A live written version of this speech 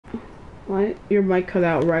What? Your mic cut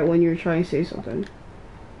out right when you were trying to say something.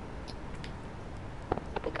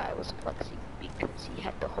 The guy was flexing because he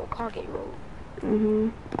had the whole Kage roll.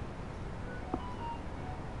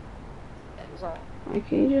 That was all. Why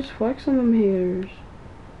can't you just flex on them haters?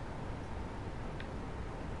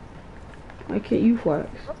 Why can't you flex?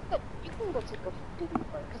 You can go take a duty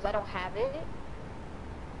work because I don't have it.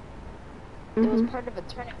 It was part of a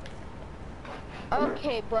tournament.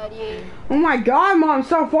 Okay, buddy. Oh my god, Mom,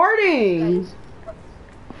 stop farting! Guys.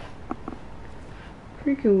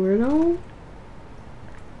 Freaking weirdo.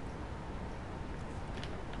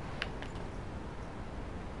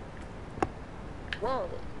 Whoa.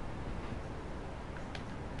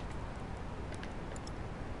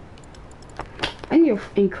 I need to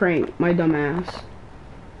f***ing crank my dumb ass.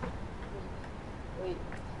 Wait.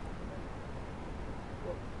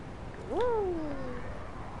 Woo.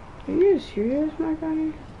 Are you serious, my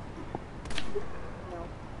guy?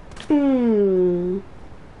 No.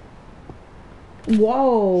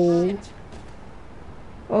 Whoa.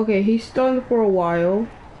 Okay, he's stunned for a while.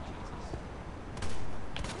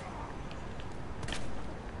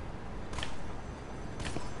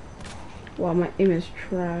 Wow, my aim is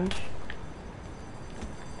trash.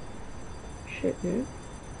 Shit, dude.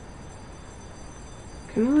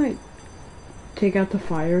 Can I, like, take out the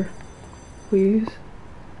fire? Please?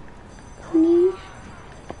 Please?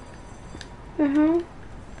 The hell?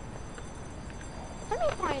 Let me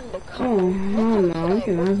find the color. Oh, I don't know. I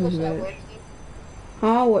can ask this bitch.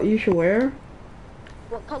 Huh? What you should wear?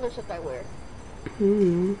 What color should I wear?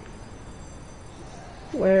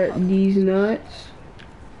 Wear these nuts.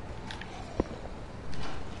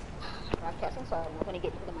 Broadcasting, so I'm not gonna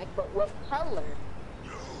get to the mic, but what color?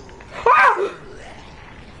 Ah!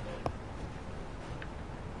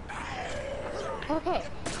 Okay,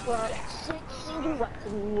 well, single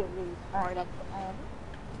weapon hard at the end.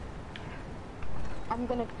 I'm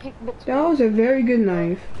gonna pick between That was a very good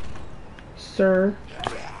knife, sir.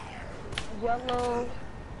 yellow,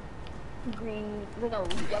 green, no,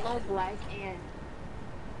 yellow, black, and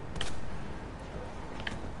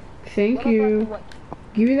Thank yellow, you. black, and white.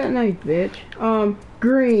 Give me that knife, bitch.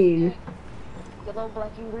 Green. Yellow,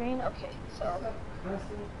 black, and green. Okay,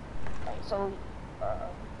 so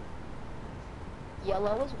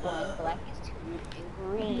yellow is 1, black is 2, and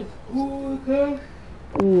green.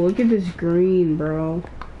 Ooh, look at this green, bro.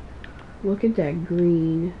 Look at that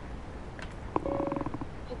green.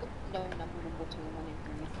 Pick no number between 1 and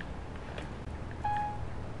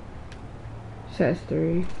 3. Says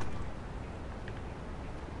 3.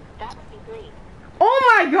 That would be green. Oh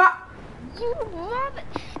my god! You love it.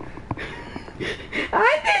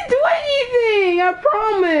 I didn't do anything! I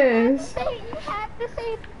promise!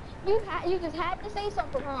 You just had to say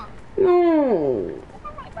something, huh? No. I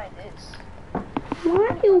might buy this. Why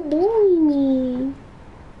are you bullying me?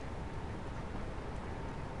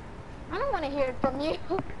 I don't want to hear it from you.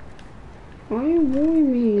 Why are you bullying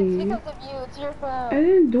It's me? because of you. It's your fault. I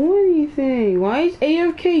didn't do anything. Why is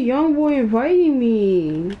AFK Youngboy inviting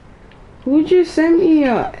me? Who just sent me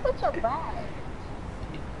a... What's your bad?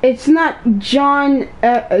 It's not John,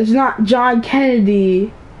 it's not John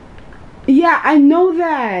Kennedy. Yeah, I know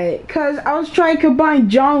that. Cause I was trying to combine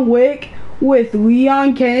John Wick with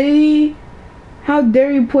Leon Kennedy. How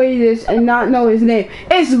dare you play this and not know his name?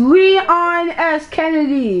 It's Leon S.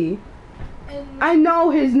 Kennedy. I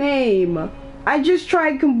know his name. I was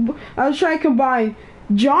trying to combine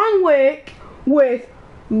John Wick with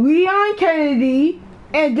Leon Kennedy,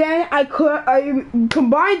 and then I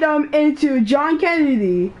combined them into John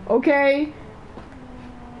Kennedy. Okay.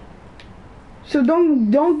 So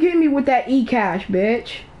don't get me with that e-cash,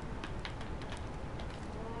 bitch.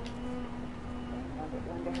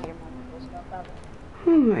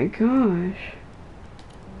 Oh my gosh.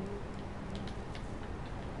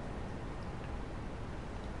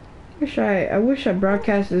 I wish I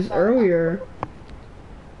broadcast this earlier.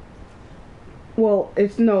 Well,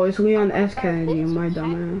 it's Leon S. Kennedy, my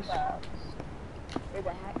dumbass.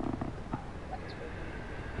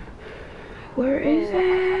 Where is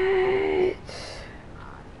it?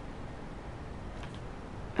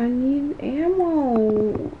 I need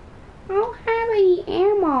ammo. I don't have any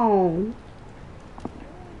ammo.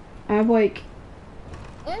 I have like...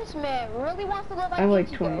 This man really wants to go back I have like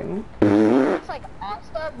Ichigo. 20 ammo. It's like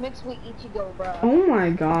Asta mixed with Ichigo, bro. Oh my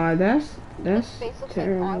god, that's His face looks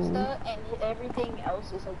terrible. like Asta, and everything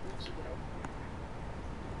else is like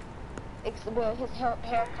Ichigo. Well, his hair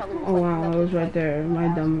color was Oh like wow, it was right like there, my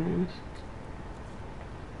dumbass.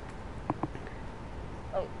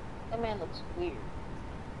 Like, that man looks weird.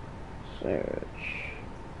 Search.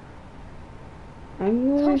 I'm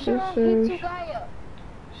going to Toshiro search Hitsugaya.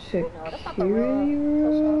 Wait, no, that's not the real Security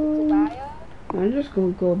Toshiro room. Tsubaya. I'm just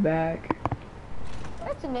gonna go back.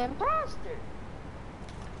 That's an imposter.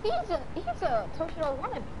 He's a Toshiro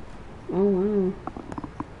wannabe. Oh wow.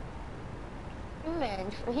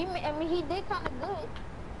 Man, I mean, he did kind of good.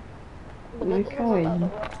 But Like this how is I another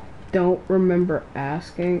one. don't remember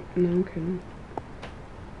asking. No, I'm kidding.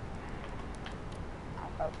 I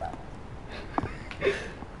felt that.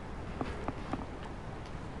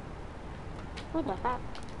 What the fuck?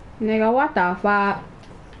 Nigga, what the fuck?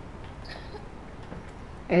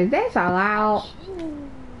 Is this allowed?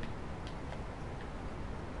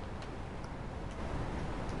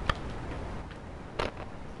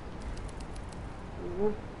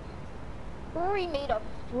 Corey made a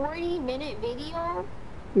 40-minute video.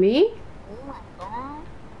 Me? Oh my god.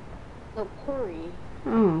 No, Corey.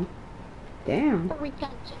 Oh. Damn. Corey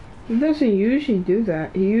Kenton. He doesn't usually do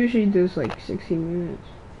that. He usually does like 60 minutes.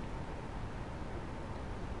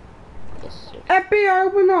 Yes, sir. FBI,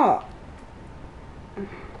 open up!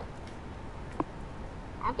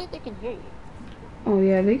 I bet they can hear you. Oh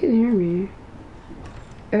yeah, they can hear me.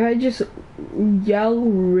 If I just yell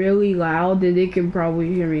really loud, then they can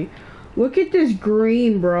probably hear me. Look at this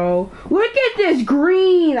green, bro. Look at this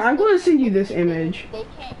green! I'm gonna send you this image. They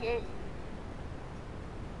can't hear you.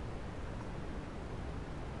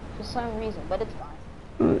 For some reason, but it's fine.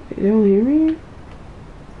 Oh, they don't hear me?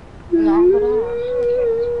 No,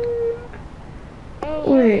 but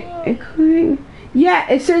Wait, including... Yeah,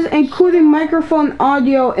 it says including microphone,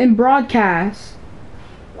 audio, and broadcast.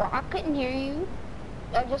 Well, I couldn't hear you.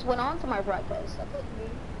 I just went on to my broadcast. I couldn't hear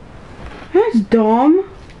you. That's dumb.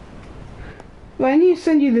 But I need to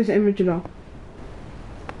send you this image though.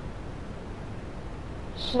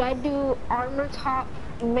 Should I do Armor Top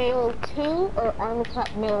Male 2 or Armor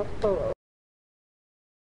Top Male 4?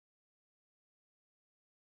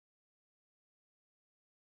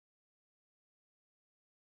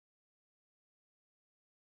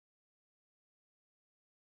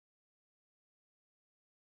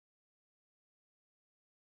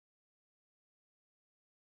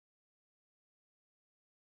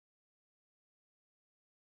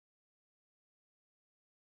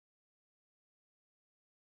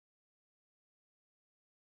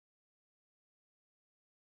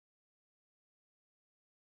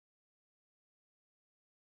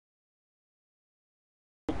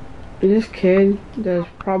 This kid that's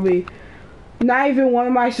probably not even one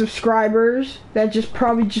of my subscribers that just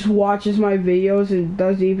probably just watches my videos and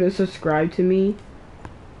doesn't even subscribe to me.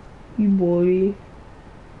 You bully.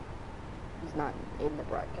 He's not in the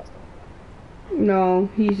broadcast. No,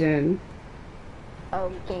 he's in. Oh,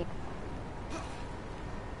 he can't.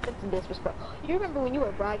 That's disrespect. You remember when you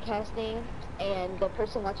were broadcasting and the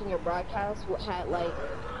person watching your broadcast had like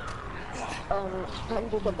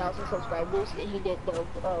hundreds of thousands of subscribers and he did the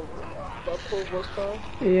cool voice pro?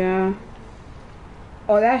 Yeah.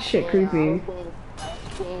 Oh, that shit Yeah, creepy. I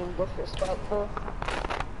was being disrespectful.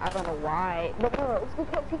 I don't know why. But no, it's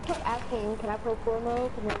because he kept asking, can I play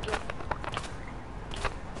Fortnite? And then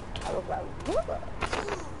I was like, yeah.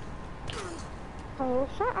 Oh,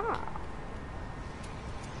 shut up.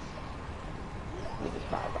 You just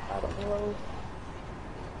found out anyways.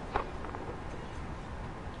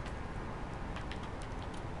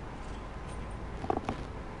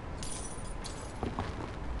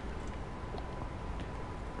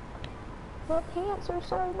 The pants are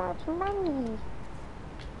so much money.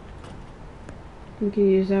 You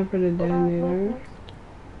can use that for the detonator.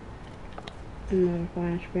 Another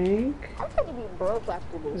flashbang. I'm gonna be broke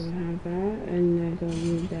after this. Doesn't have that, and I don't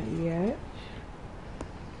need that yet.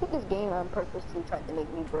 I think this game on purposely tried to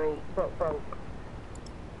make me broke. Oh,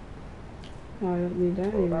 I don't need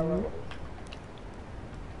that anymore.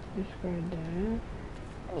 Discard that.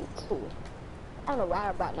 I need 2. I don't know why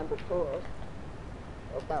I bought number 4.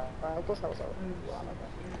 I guess I was over.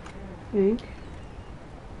 Think.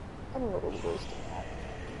 I'm really wasting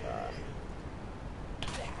that.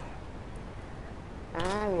 I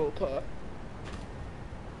don't really care.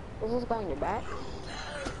 Is this going your back?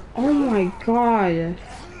 Oh my god.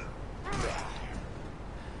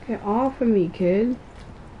 Get off of me, kid.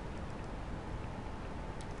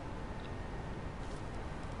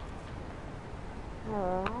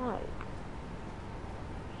 Alright.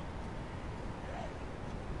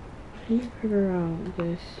 I need to figure out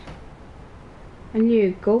this. I need to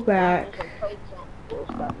go back. I haven't played Jump Force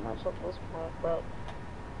that much at this point, but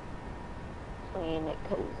playing it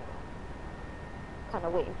because kind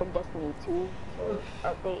of waiting for Destiny 2 to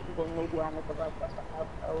update, and then maybe I'll make a broadcast on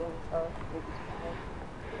maybe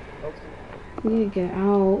tomorrow. I need to get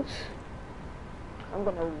out. I'm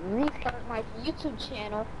gonna restart my YouTube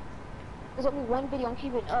channel. there's only one video I'm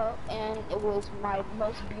keeping up, and it was my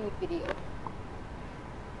most viewed video.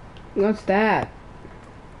 What's that?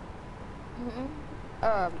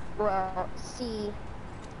 Well, see,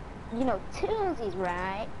 you know, Toonsies,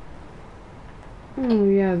 right? Oh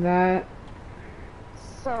yeah, that.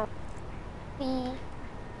 So, the, you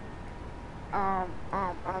know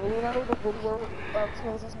the video that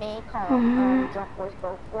Toonsies made called, Jump Force,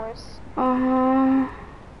 Go Force?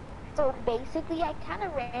 So basically, I kind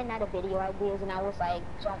of ran out of video ideas, and I was like,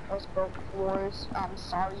 Jump Force, Go Force,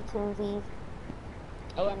 sorry Toonsies.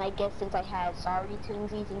 And I guess since I had sorry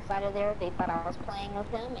Toonsies inside of there, they thought I was playing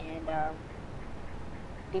with them, and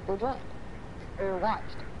people joined or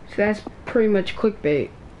watched. So that's pretty much clickbait.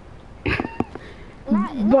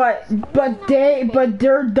 Not but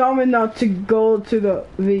they're dumb enough to go to the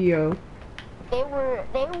video. They were.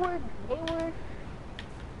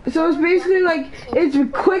 So it's basically like it's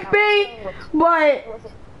clickbait, but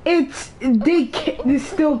they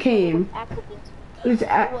still came. It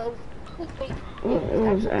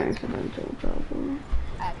was accidental, probably.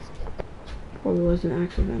 Probably wasn't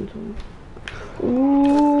accidental.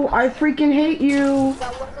 Ooh, I freaking hate you.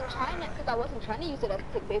 I wasn't trying to use it as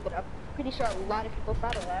clickbait, but I'm pretty sure a lot of people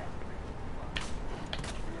thought of that.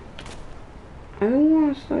 I don't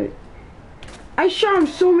want to start. I shot him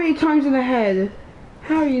so many times in the head.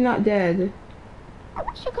 How are you not dead? I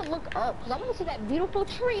wish you could look up, because I want to see that beautiful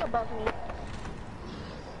tree above me.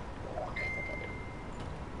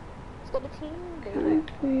 Let's go to team. Can I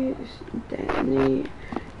please detonate?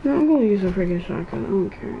 No, I'm gonna use a freaking shotgun. I don't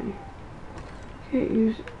care. Can't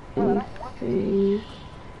use anything.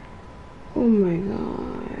 Oh my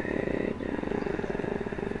god.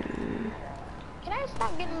 Can I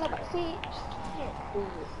stop getting the see? Can't do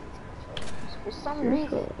this. For some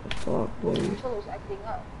reason, the controller's acting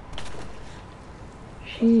up.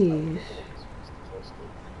 Jeez.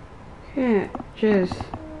 Can't just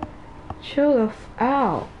chill the f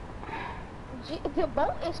out. The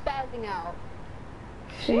boat is spazzing out.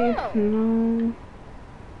 Safe, no.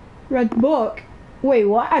 Red book. Wait,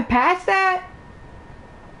 what? I passed that?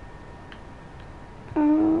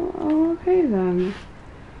 Okay then.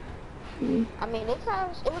 I mean, it was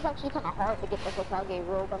actually kind of hard to get the Hokage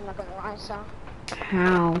robe, I'm not gonna lie, so.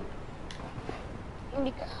 How?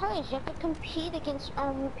 Because you have to compete against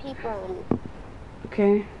people.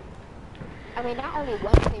 Okay. I mean, not only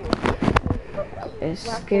one player. Es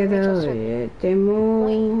que demo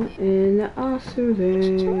in Asure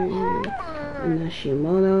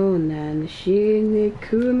Nashimono Nanashi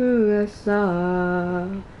Nikunu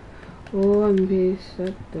Asa One Piece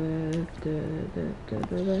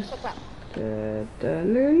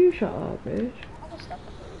Nigga, you shut up, bitch.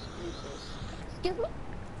 Excuse me?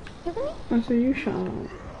 Excuse me? I said you shut up.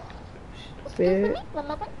 Excuse me?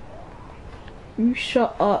 You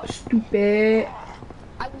shut up, stupid.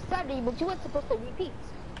 I'm sorry, but you weren't supposed to repeat.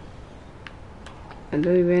 I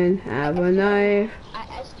don't even have a knife.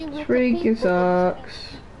 Freaking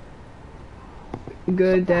sucks.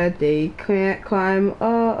 Good that they can't climb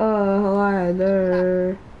a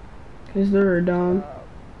ladder. Cause they're dumb.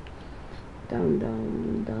 Dumb.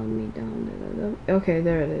 Okay,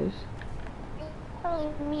 there it is. You're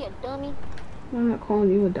calling me a dummy? I'm not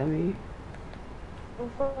calling you a dummy. You're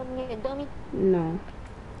calling me a dummy? No.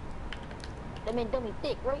 That meant dummy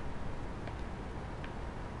thick, right?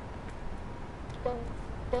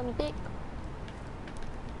 Dummy thick.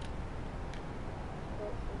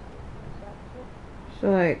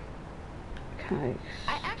 So like, kind of.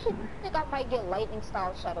 I actually think I might get lightning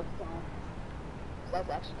style shadow clone. That's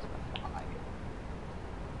actually kind of fun.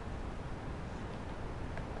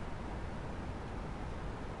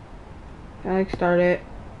 I start it.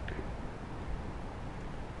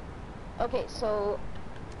 Okay, so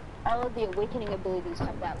all of the awakening abilities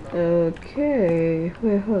have that look. Okay.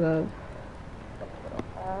 Wait, hold up.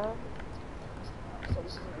 So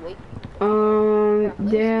this is awakening.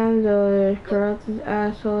 Damn the corrupted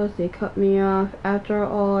assholes, they cut me off after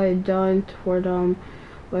all I've done for them.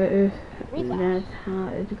 What if that's how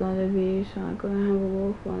it's gonna be? So I'm gonna have a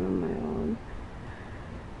little fun on my own.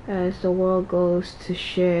 As the world goes to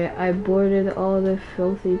shit, I boarded all the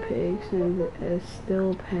filthy pigs in a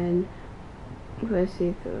steel pen. Let's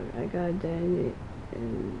see through. I got dead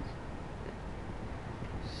and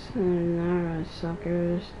Sayonara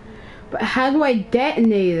suckers. But how do I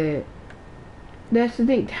detonate it? That's the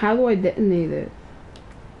thing. How do I detonate it?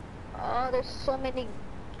 Oh, there's so many.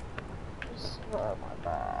 Oh my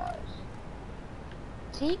gosh.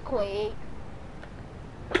 T-Quake.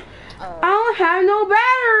 I don't have no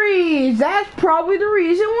batteries. That's probably the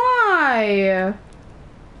reason why.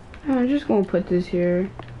 I'm just gonna put this here.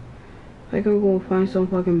 Like I'm gonna find some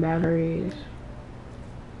fucking batteries.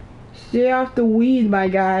 Stay off the weed, my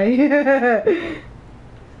guy.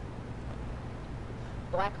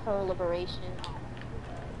 Black hole liberation.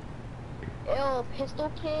 Ew,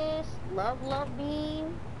 pistol kiss, love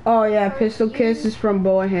beam. Oh yeah, Pistol Kiss is from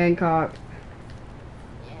Boa Hancock.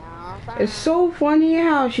 Yeah. It's so funny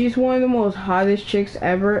how she's one of the most hottest chicks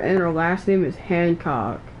ever, and her last name is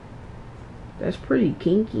Hancock. That's pretty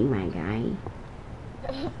kinky, my guy.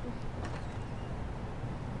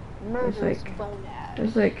 Murderous bone ash.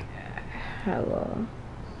 It's like hella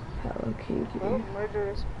kinky.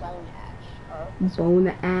 Murderous bone ash. Bone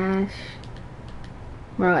ash.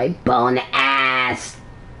 More like bone ass.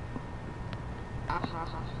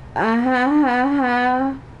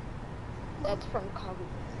 That's from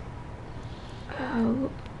Kagu.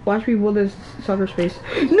 Watch me blow this sucker's face.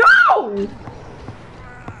 No!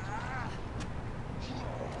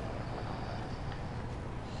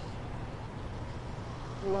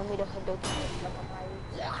 You want me to Hadouken?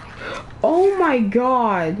 Oh my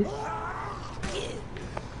god.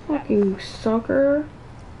 Fucking sucker.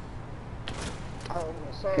 Oh,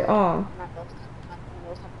 sir. Get off. I'm not those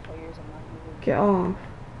type of players. I'm not really. Get off.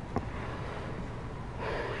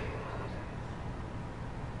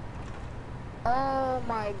 Oh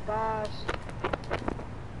my gosh.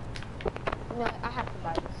 No, I have to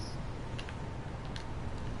buy this.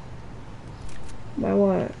 By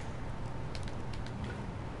what?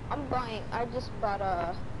 I'm buying. I just bought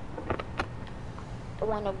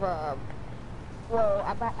one of well,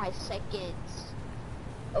 I bought my second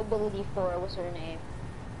ability for what's her name,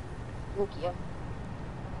 Lukia.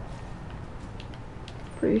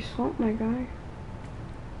 Pretty salt, my guy.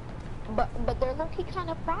 But they're low-key kind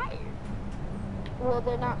of fire. Well,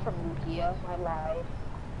 they're not from Lukia. I lied.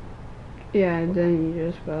 Yeah, then you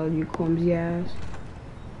just spelled you clumsy ass.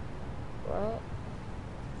 What?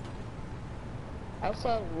 I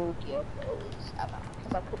said Lukia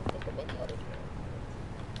because I couldn't think of any other name.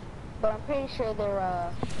 But I'm pretty sure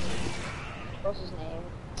they're what's his name?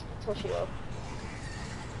 Toshio.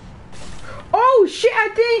 Oh shit!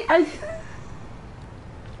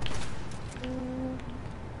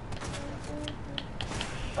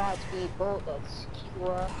 Godspeed Bolt. That's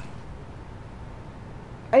Killua.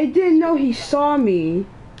 I didn't know he saw me.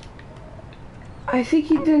 I think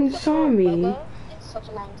he didn't saw me. In such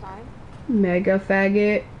a long time. Mega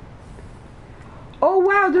faggot. Oh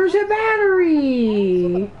wow, there's a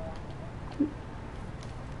battery.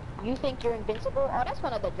 You think you're invincible? Oh, that's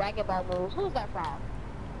one of the Dragon Ball moves. Who's that from?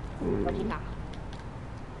 Vegeta.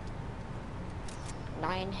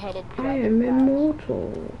 Nine-headed I dragon. am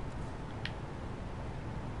immortal.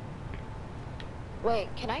 Wait,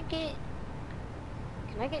 can I get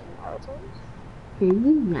Naruto's?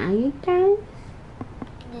 Naruto?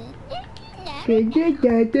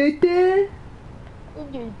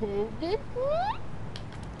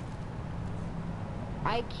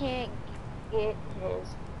 I can't get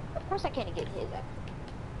his. Of course I can't get his.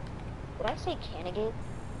 Did I say can I get?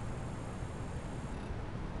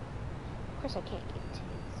 Of course I can't get his.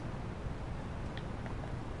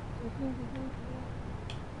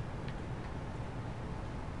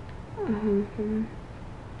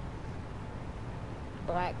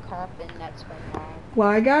 Black Coffin, that's from mom. Well,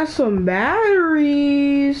 I got some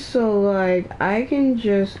batteries, so like I can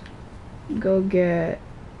just go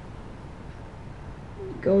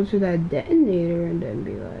to that detonator and then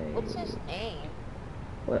be like. What's his name?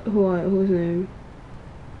 What? Whose name?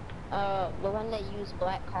 The one that used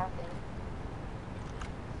Black Coffin.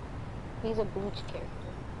 He's a Bleach character.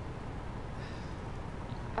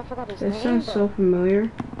 I forgot his name. That sounds though. so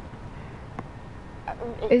familiar.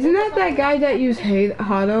 Isn't that guy that used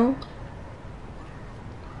Hado?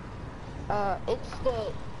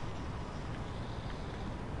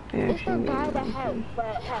 It's the guy that had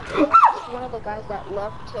one of the guys that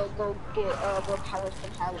left to go get more powers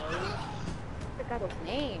from Hollow. I forgot his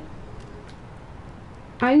name.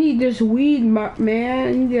 I need this weed,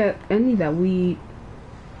 man. I need that weed.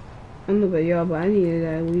 I don't know about y'all, but I needed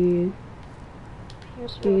that weed. I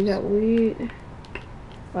need that weed.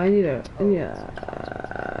 I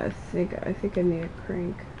think I need a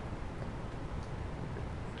crank.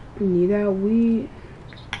 Need that weed.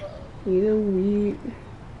 Need a weed.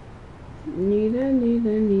 Need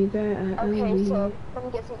that. Okay, so I'm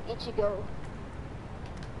guessing Ichigo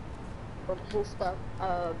with his stuff,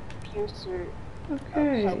 Piercer.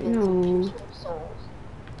 Okay, no. Piercer of Souls.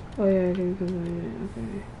 Oh yeah, I can combine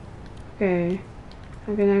it. Okay. I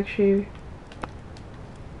can actually.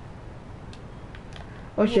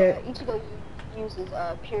 Oh shit. Yeah, Ichigo uses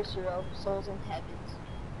Piercer of Souls and Heavens.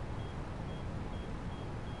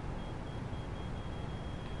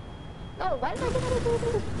 No, why did I do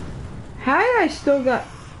this? How did I still got?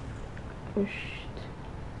 Oh shit.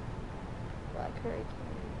 Black Hurricane.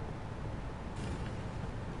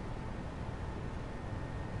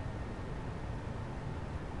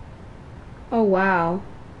 Oh wow.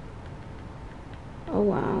 Oh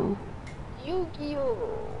wow.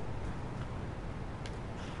 Yu-Gi-Oh!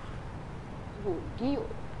 Yu-Gi-Oh!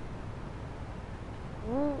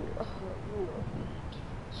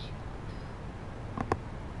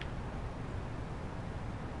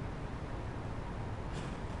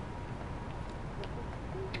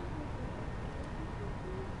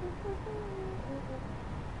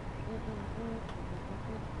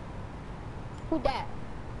 Who that?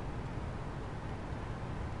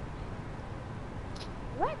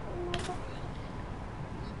 What?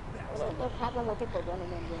 What the problem with people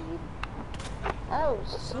running in the Oh,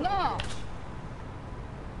 snap!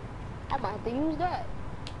 I might have to use that.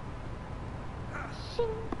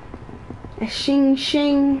 Shing Shing.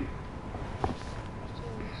 shing.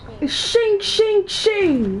 Shing, shing. Shing shing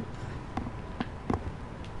shing.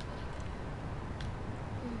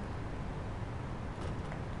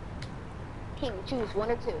 King, choose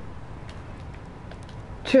 1 or 2.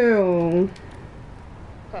 2.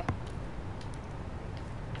 Okay.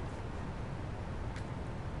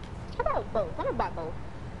 How about both? I'm gonna buy both.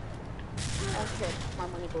 I don't care if my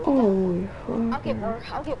money goes down. Holy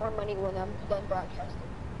fuck. I'll get more money when I'm done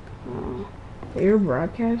broadcasting. You're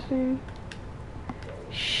broadcasting?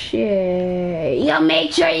 Shit. Yo,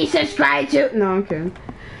 make sure you subscribe to. No, I'm kidding.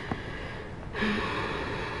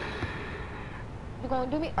 You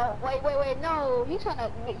gonna do me? Oh, wait, no.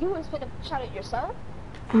 You was finna shot it yourself?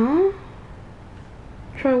 Huh?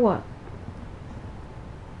 Try what?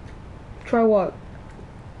 Try what?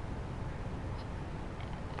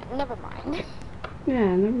 Never mind.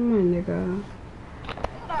 Yeah, never mind, nigga.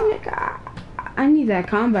 Nigga, I need that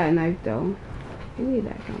combat knife, though. I need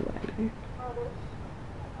that combat knife.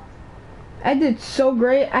 I did so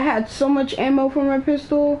great. I had so much ammo for my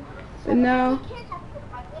pistol, but now...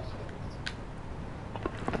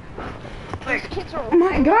 Kids are Oh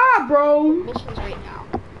my god, bro! missions right now.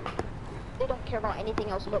 They don't care about anything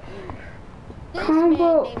else but you. This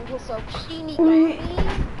Combo. man named himself Shinigami.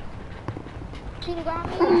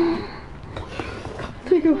 Shinigami.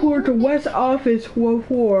 Taking forward to West Office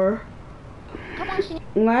 404. Come on,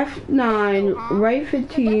 Shinigami. Left 9, right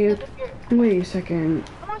 15. Wait a second.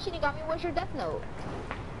 Come on, Shinigami. Where's your death note?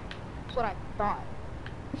 That's what I thought.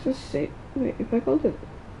 Let's just say, wait, if I go to...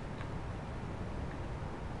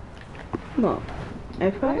 No.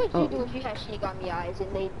 If I... What would you do if you had Shinigami eyes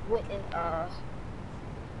and they wouldn't,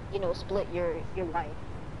 you know, split your life?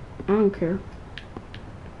 I don't care. You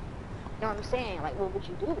know what I'm saying? Like, what would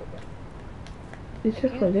you do with them? It's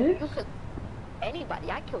just for this? You could,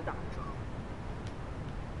 anybody. I killed Donald Trump.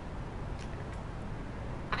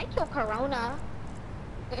 I killed Corona.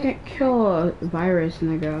 Can't kill a virus,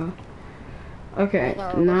 nigga. Okay,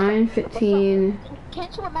 I know, 9, 15...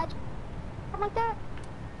 Can't you imagine something like that?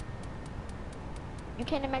 You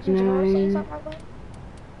can't imagine General saying something like that?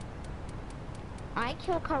 I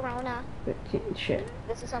killed Corona. 15, shit.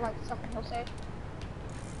 This is sound like something he'll say.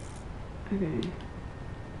 Okay.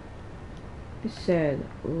 It said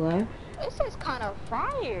left This is kind of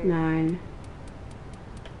fire. 9.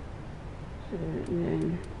 And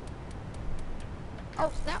then...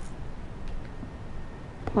 Oh, snap.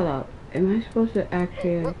 Hold up. Am I supposed to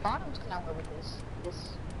actually... What bottoms can I wear with this?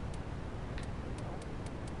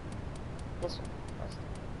 This one.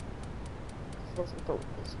 This doesn't go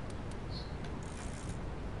with this.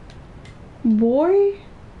 Boy?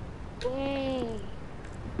 Dang.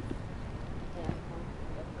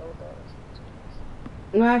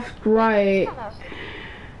 Left, right.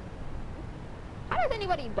 How does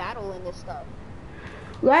anybody battle in this stuff?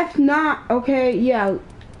 Left not okay, yeah.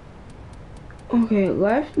 Okay,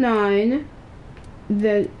 left 9,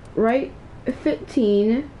 the right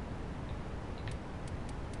 15,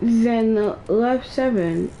 then the left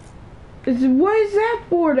 7. What is that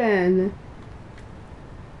for then?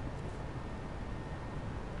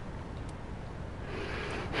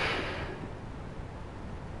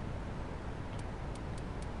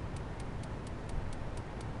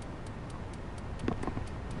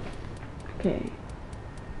 Okay.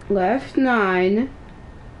 Left 9.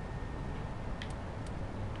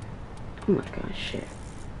 Oh my gosh, shit.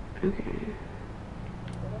 Okay.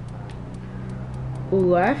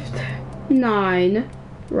 Left 9,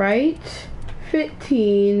 right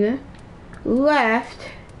 15, left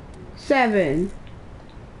 7.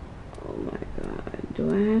 Oh my god. Do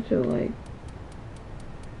I have to like...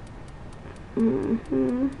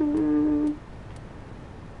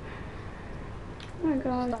 Oh my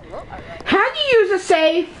god. Don't look alright. How do you use a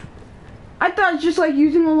safe? I thought it's just like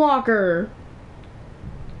using a locker.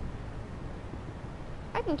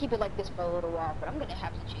 I can keep it like this for a little while, but I'm gonna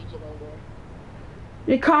have to change it later.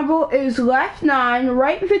 The combo is left 9,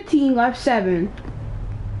 right 15, left 7.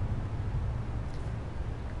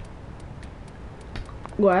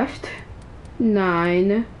 Left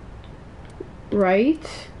 9,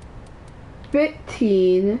 right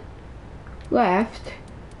 15, left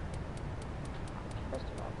First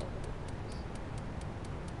of all,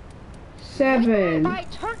 7. buy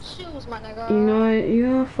church shoes, my nigga. You know what? You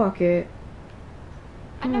know, fuck it.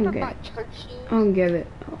 I don't never get bought church shoes. I don't get it.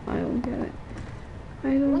 I don't get it. I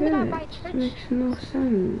don't When get did I it. buy church Makes shoes? no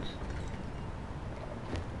sense.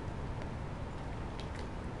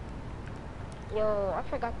 Yo, I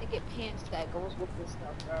forgot to get pants that goes with this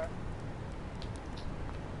stuff, bro.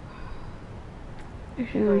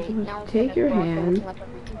 Actually, I'm Great, supposed now to it's take gonna your go off hand. like a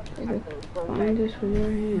retard. I have to go Find back. this with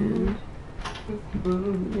your hand.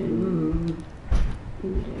 And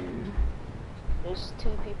There's 2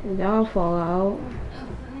 people. and that'll fall out.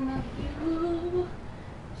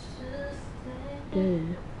 That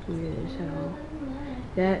is weird as hell.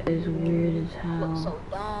 That is weird as Look hell. so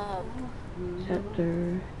dumb.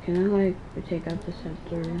 Scepter. Can I like take out the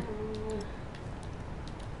scepter? Can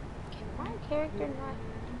my character not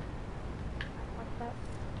like that?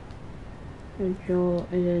 And Joel,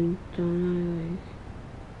 and then don't I like?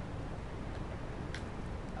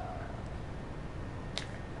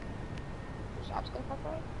 The shop's gonna pop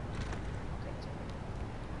right? Okay,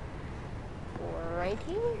 so right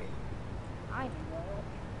here? I know.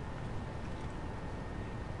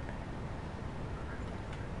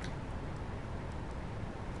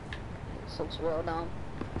 This looks real dumb.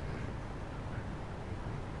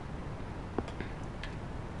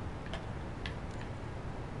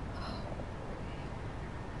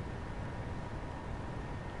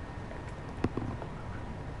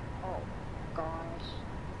 Oh gosh.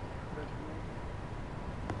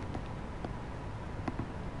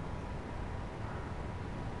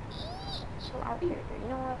 Chill out, character. You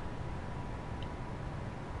know what?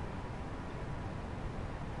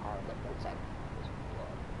 Oh, look, one sec.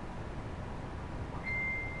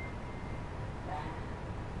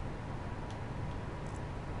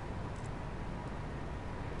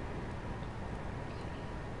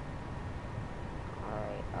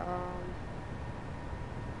 Alright,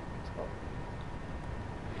 let's go.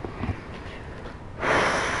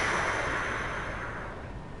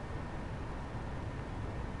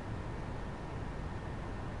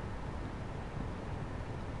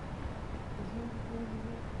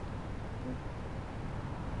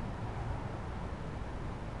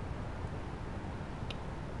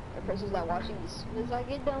 The person's not watching as soon as I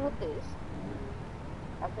get done with this.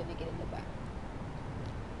 I'll probably get in the back.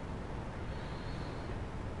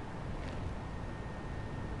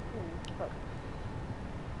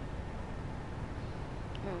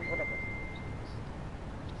 Whatever.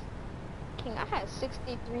 King, I had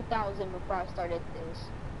 63,000 before I started this,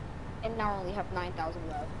 and now I only have 9,000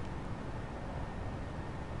 left.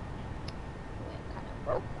 Kind of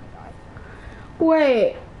broke, my guy.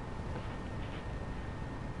 Wait.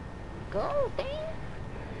 Go, dang.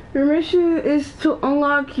 Your mission is to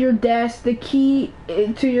unlock your desk. The key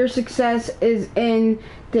to your success is in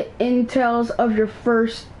the intels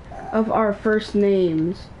of our first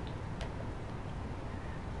names.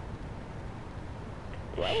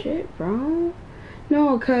 Shit, bro.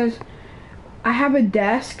 No, cause I have a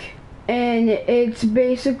desk, and it's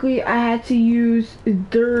basically I had to use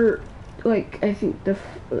their, like I think the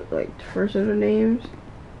first of their names.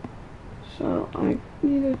 So I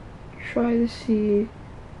need to try to see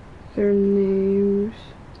their names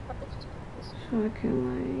so I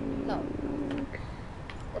can No.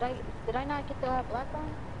 Did I not get the all black one?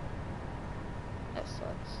 That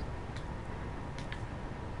sucks.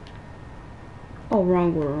 Oh,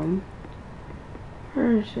 wrong room.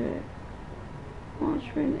 Where is it?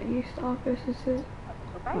 Watchman East office, is it?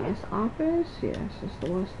 West office? Yes, it's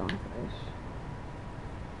the West office.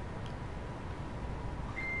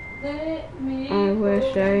 I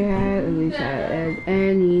wish I had at least had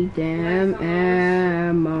any damn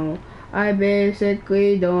ammo. I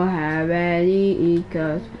basically don't have any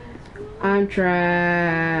cause I'm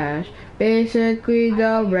trash. Basically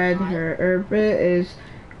the red herb is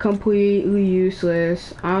completely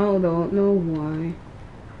useless. I don't know why.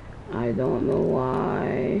 I don't know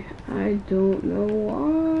why. I don't know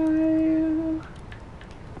why.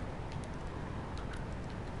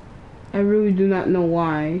 I really do not know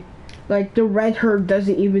why. Like, the red herb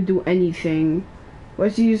doesn't even do anything.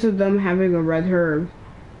 What's the use of them having a red herb?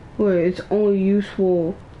 Well, it's only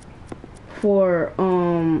useful for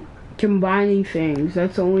combining things.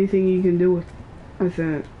 That's the only thing you can do with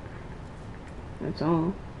it. That's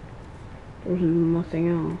all. There's nothing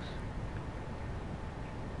else.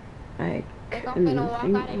 Like I'm gonna walk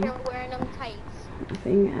out of here wearing them tights.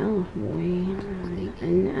 Nothing else, boy.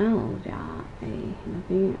 Nothing else, y'all. Hey,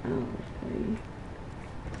 nothing else, boy.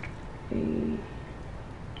 Hey.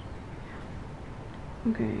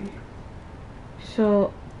 Okay.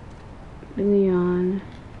 So, Leon.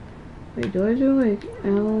 Wait, do I do like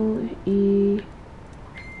L-E-O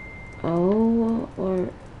or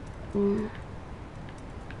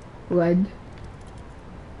lead?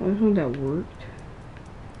 I just want that worked.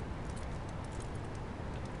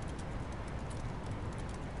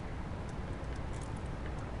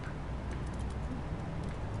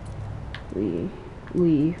 Leaf,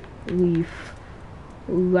 lead,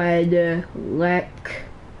 lek.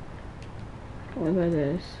 What about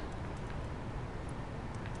this?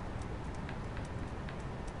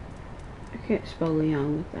 I can't spell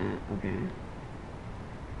Leon with that. Okay.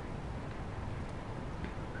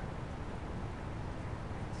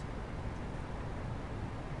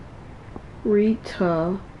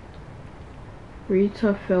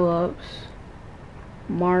 Rita Phillips,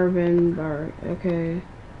 Marvin Bart. Okay.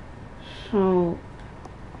 So,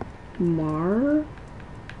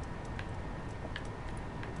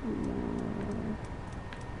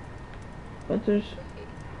 but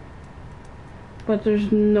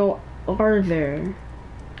there's no R there,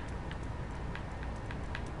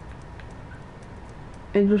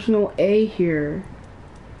 and there's no A here.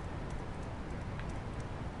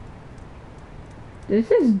 This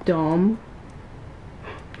is dumb.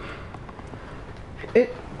 If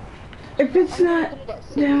it's not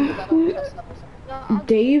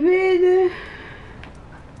David,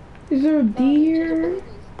 is there a D here?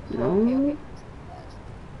 No.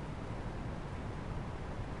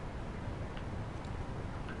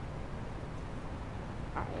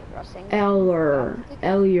 Eller.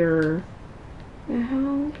 The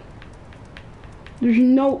hell? There's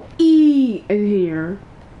no E in here.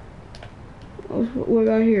 What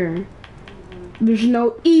about here? There's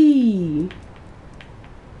no E.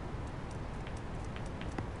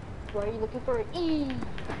 Why are you looking for an E?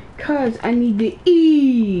 Cause I need the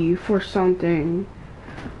E for something.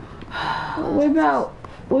 What about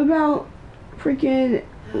freaking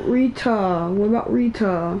Rita? What about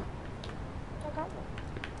Rita?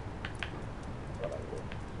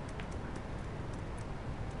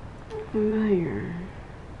 Here.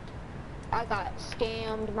 I got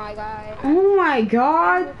scammed, my guy. Oh my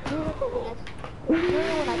god! Remember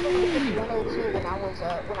when I played 102 when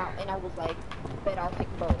I was like, bet I'll pick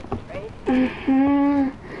both, right?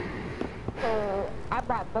 So I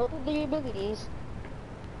brought both of the abilities,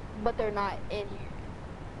 but they're not in here.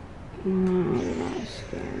 No, you're not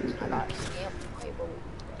scammed. I got scammed, my boy.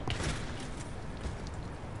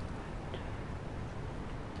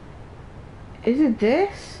 Is it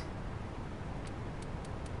this?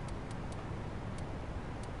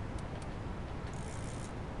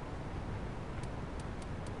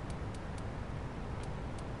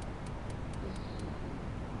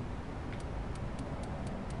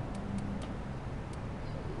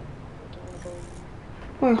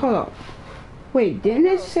 Wait, hold up. Wait, didn't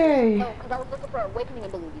it say? No, because I was looking for awakening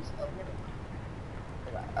abilities. Oh,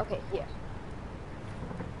 never. Okay, yeah.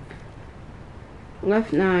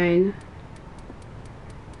 Left 9.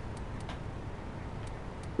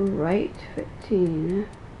 Right 15.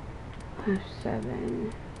 Left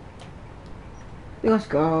 7. Let's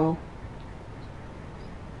go.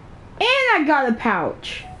 And I got a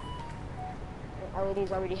pouch.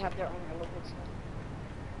 LEDs already have their own elements.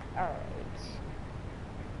 Alright.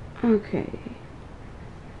 Okay.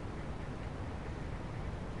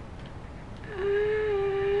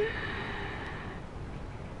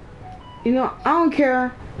 You know, I don't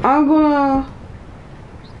care. I'm gonna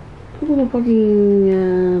fucking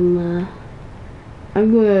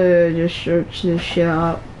I'm gonna just search this shit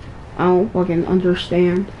up. I don't fucking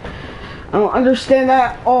understand. I don't understand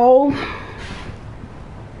that at all.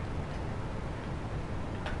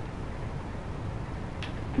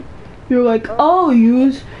 You're like, oh,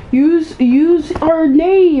 use our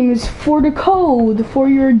names for the code for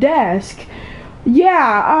your desk.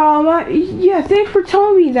 Yeah, yeah, thanks for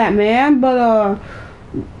telling me that, man, but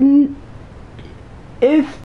if